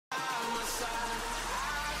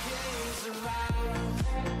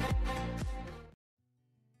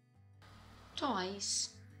Toys.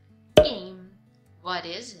 Game. What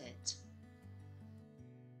is it?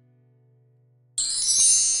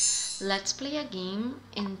 Let's play a game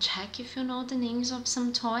and check if you know the names of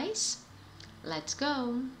some toys. Let's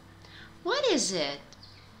go. What is it?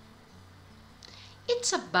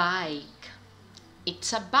 It's a bike.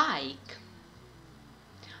 It's a bike.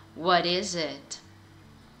 What is it?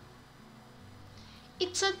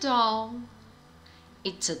 It's a doll.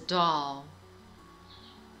 It's a doll.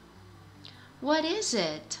 What is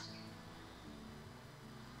it?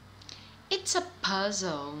 It's a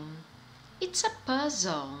puzzle. It's a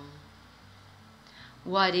puzzle.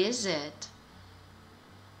 What is it?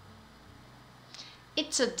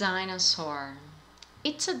 It's a dinosaur.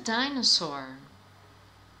 It's a dinosaur.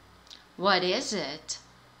 What is it?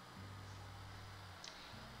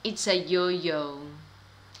 It's a yo-yo.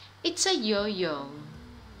 It's a yo-yo.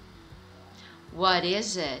 What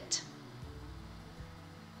is it?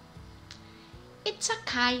 It's a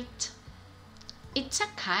kite. It's a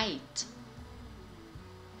kite.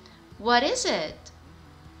 What is it?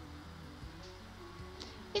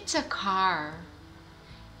 It's a car.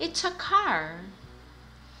 It's a car.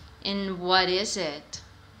 And what is it?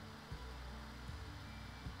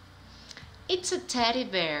 It's a teddy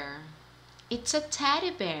bear. It's a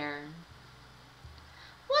teddy bear.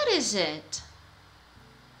 What is it?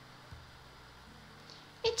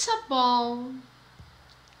 It's a ball.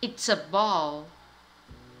 It's a ball.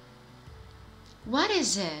 What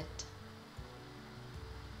is it?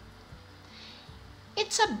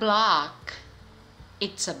 It's a block.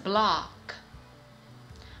 It's a block.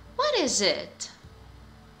 What is it?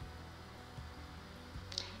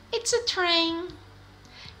 It's a train.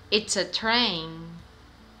 It's a train.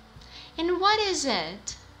 And what is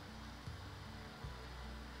it?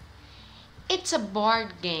 It's a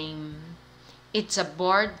board game. It's a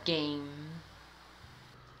board game.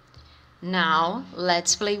 Now,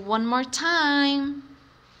 let's play one more time.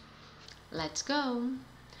 Let's go.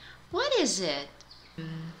 What is it?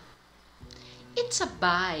 It's a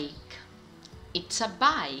bike. It's a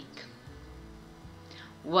bike.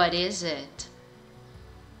 What is it?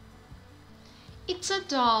 It's a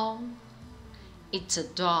doll. It's a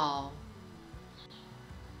doll.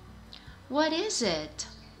 What is it?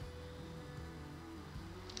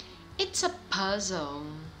 It's a puzzle.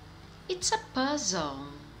 It's a puzzle.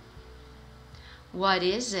 What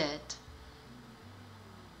is it?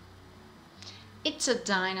 It's a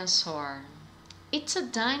dinosaur. It's a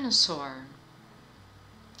dinosaur.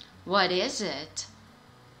 What is it?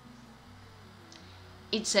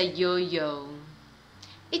 It's a yo-yo.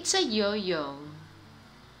 It's a yo-yo.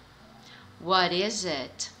 What is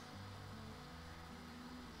it?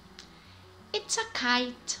 It's a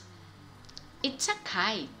kite. It's a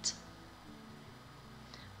kite.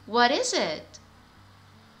 What is it?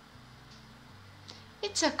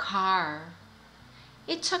 It's a car.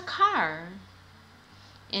 It's a car.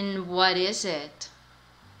 And what is it?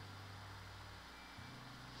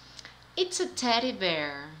 It's a teddy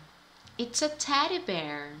bear. It's a teddy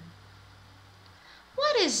bear.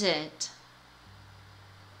 What is it?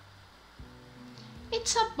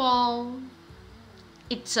 It's a ball.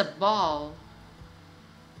 It's a ball.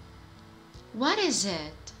 What is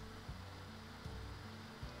it?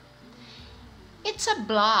 It's a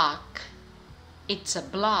block. It's a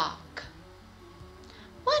block.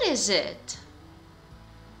 What is it?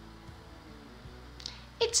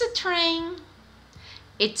 It's a train.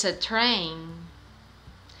 It's a train.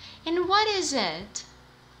 And what is it?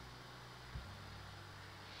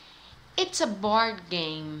 It's a board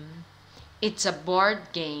game. It's a board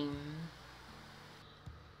game.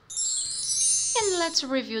 And let's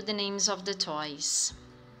review the names of the toys.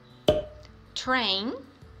 Train,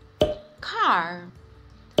 car,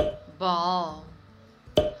 ball,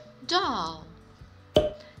 doll,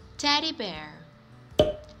 teddy bear,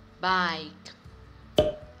 bike,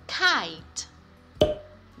 kite,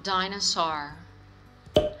 dinosaur,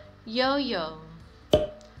 yo-yo,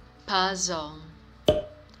 puzzle,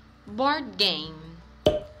 board game,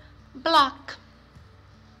 block.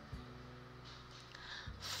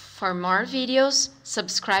 For more videos,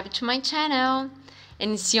 subscribe to my channel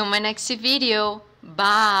and see you in my next video.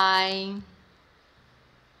 Bye!